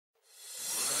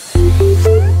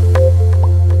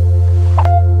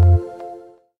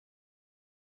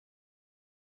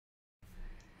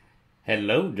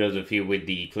Hello, Joseph here with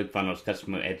the ClickFunnels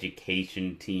Customer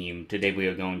Education team. Today we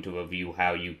are going to review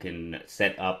how you can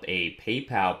set up a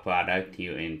PayPal product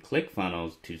here in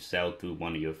ClickFunnels to sell through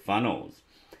one of your funnels.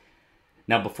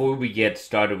 Now, before we get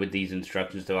started with these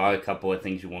instructions, there are a couple of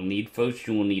things you will need. First,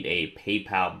 you will need a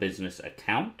PayPal business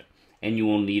account, and you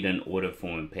will need an order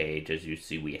form page, as you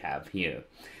see we have here.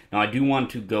 Now, I do want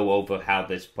to go over how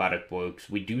this product works.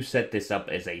 We do set this up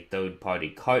as a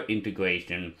third-party cart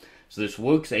integration, so this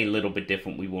works a little bit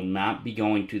different. We will not be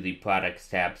going to the products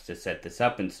tabs to set this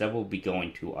up. Instead, we'll be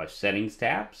going to our settings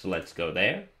tab, so let's go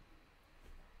there.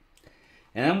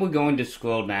 And then we're going to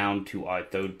scroll down to our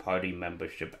third-party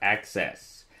membership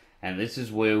access. And this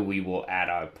is where we will add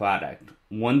our product.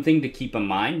 One thing to keep in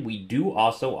mind, we do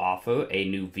also offer a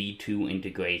new V2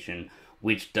 integration,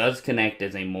 which does connect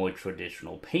as a more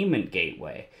traditional payment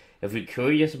gateway. If you're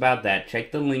curious about that,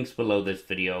 check the links below this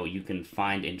video. You can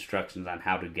find instructions on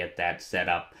how to get that set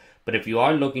up. But if you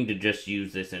are looking to just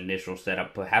use this initial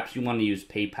setup, perhaps you want to use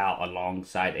PayPal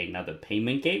alongside another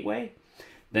payment gateway,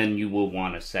 then you will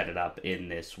want to set it up in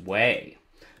this way.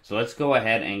 So let's go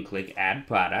ahead and click Add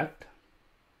Product.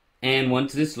 And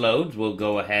once this loads, we'll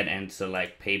go ahead and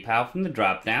select PayPal from the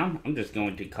drop-down. I'm just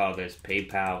going to call this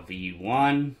PayPal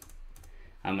V1.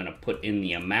 I'm going to put in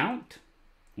the amount.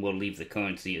 We'll leave the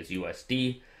currency as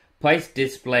USD. Price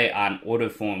display on order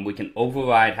form, we can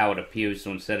override how it appears.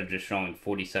 So instead of just showing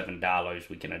 $47,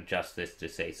 we can adjust this to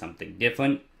say something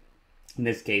different. In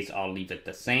this case, I'll leave it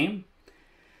the same.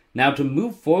 Now, to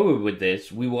move forward with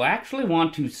this, we will actually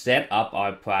want to set up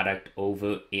our product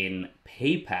over in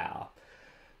PayPal.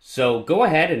 So go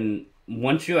ahead and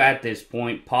once you're at this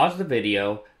point, pause the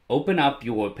video, open up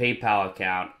your PayPal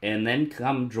account, and then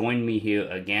come join me here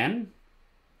again.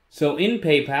 So in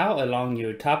PayPal, along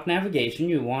your top navigation,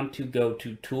 you want to go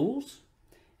to Tools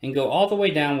and go all the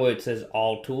way down where it says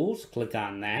All Tools. Click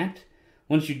on that.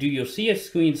 Once you do, you'll see a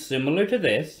screen similar to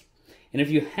this. And if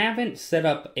you haven't set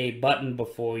up a button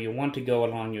before, you'll want to go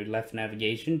along your left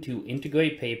navigation to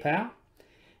Integrate PayPal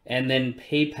and then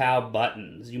PayPal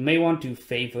Buttons. You may want to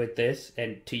favorite this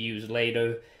and to use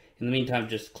later. In the meantime,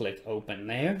 just click Open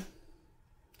there.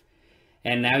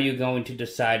 And now you're going to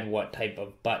decide what type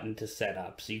of button to set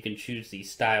up. So you can choose the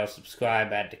style,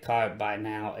 subscribe, add to cart, buy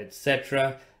now,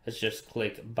 etc. Let's just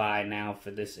click buy now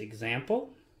for this example.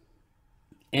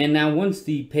 And now once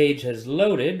the page has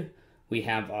loaded, we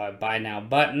have our buy now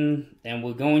button, and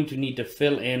we're going to need to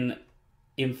fill in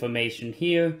information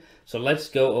here. So let's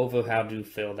go over how to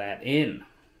fill that in.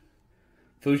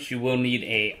 First, you will need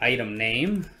an item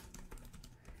name.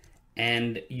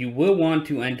 And you will want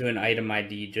to enter an item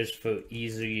ID just for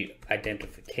easy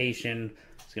identification.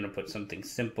 Just going to put something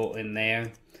simple in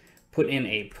there. Put in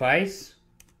a price.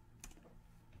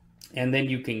 And then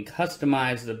you can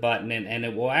customize the button and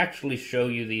it will actually show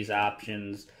you these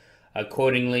options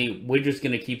accordingly. We're just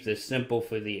going to keep this simple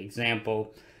for the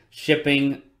example.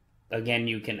 Shipping, again,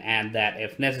 you can add that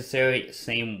if necessary.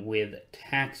 Same with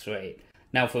tax rate.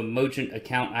 Now for merchant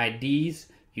account IDs,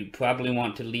 you probably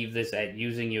want to leave this at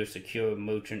using your secure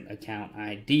merchant account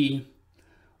ID,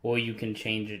 or you can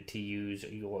change it to use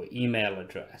your email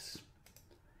address.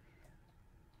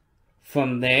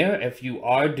 From there, if you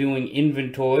are doing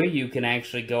inventory, you can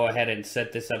actually go ahead and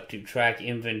set this up to track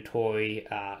inventory.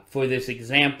 For this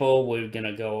example, we're going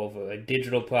to go over a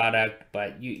digital product,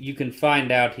 but you can find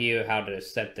out here how to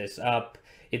set this up.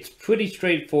 It's pretty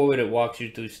straightforward. It walks you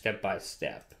through step by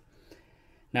step.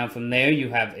 Now from there you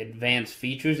have advanced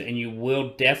features, and you will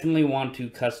definitely want to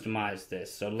customize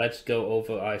this. So let's go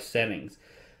over our settings.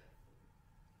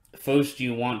 First,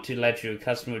 you want to let your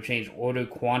customer change order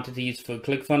quantities. For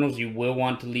ClickFunnels, you will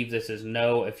want to leave this as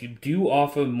no. If you do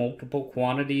offer multiple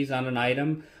quantities on an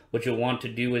item, what you'll want to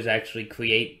do is actually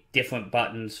create different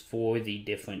buttons for the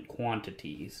different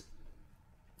quantities.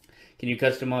 Can your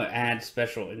customer add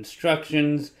special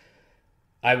instructions?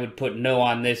 I would put no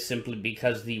on this simply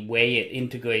because the way it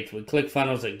integrates with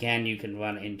ClickFunnels, again, you can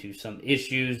run into some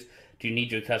issues. Do you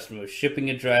need your customer's shipping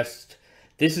address?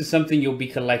 This is something you'll be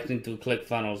collecting through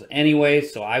ClickFunnels anyway,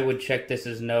 so I would check this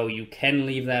as no. You can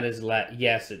leave that as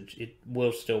yes, it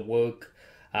will still work.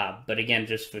 But again,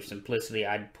 just for simplicity,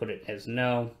 I'd put it as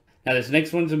no. Now this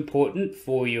next one's important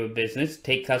for your business.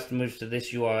 Take customers to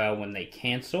this URL when they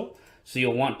cancel. So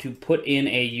you'll want to put in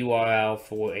a URL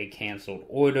for a canceled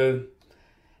order.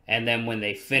 And then when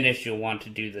they finish, you'll want to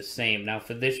do the same. Now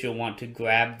for this, you'll want to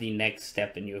grab the next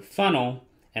step in your funnel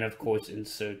and of course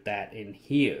insert that in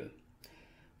here.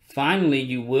 Finally,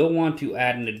 you will want to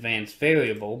add an advanced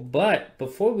variable, but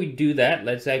before we do that,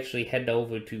 let's actually head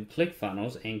over to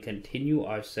ClickFunnels and continue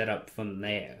our setup from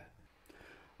there.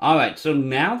 Alright, so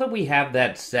now that we have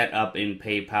that set up in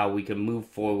PayPal, we can move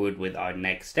forward with our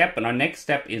next step. And our next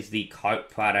step is the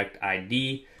cart product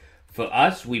ID. For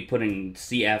us, we put in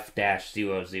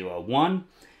CF-001.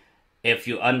 If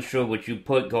you're unsure what you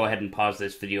put, go ahead and pause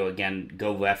this video again.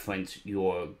 Go reference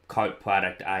your cart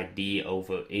product ID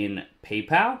over in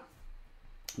PayPal.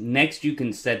 Next, you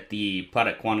can set the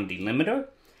product quantity limiter.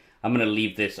 I'm going to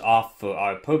leave this off for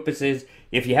our purposes.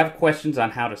 If you have questions on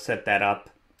how to set that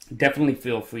up, definitely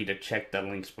feel free to check the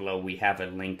links below. We have a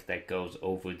link that goes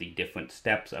over the different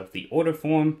steps of the order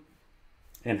form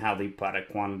and how the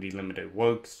product quantity limiter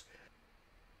works.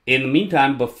 In the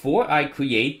meantime, before I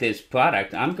create this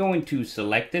product, I'm going to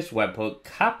select this webhook,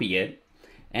 copy it,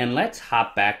 and let's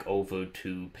hop back over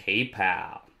to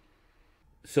PayPal.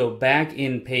 So back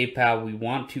in PayPal, we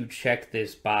want to check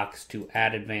this box to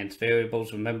add advanced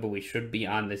variables. Remember, we should be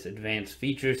on this advanced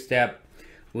feature step.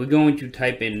 We're going to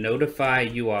type in notify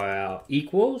URL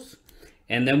equals,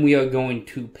 and then we are going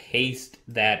to paste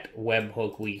that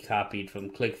webhook we copied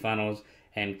from ClickFunnels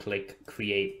and click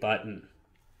create button.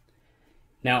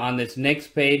 Now on this next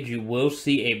page, you will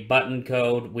see a button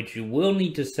code, which you will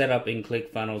need to set up in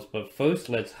ClickFunnels, but first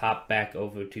let's hop back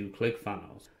over to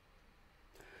ClickFunnels.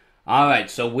 Alright,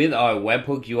 so with our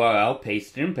webhook URL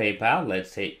pasted in PayPal,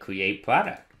 let's hit create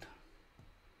product.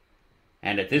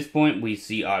 And at this point, we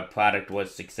see our product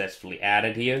was successfully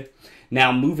added here.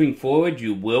 Now, moving forward,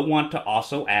 you will want to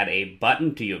also add a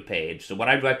button to your page. So what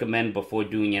I'd recommend before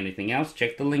doing anything else,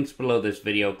 check the links below this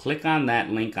video. Click on that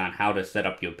link on how to set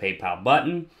up your PayPal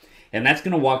button. And that's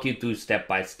going to walk you through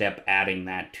step-by-step adding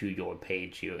that to your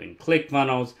page here in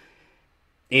ClickFunnels.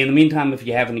 In the meantime, if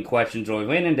you have any questions or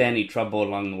ran into any trouble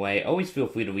along the way, always feel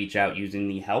free to reach out using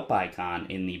the help icon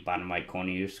in the bottom right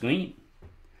corner of your screen.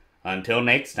 Until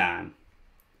next time.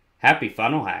 Happy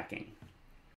funnel hacking.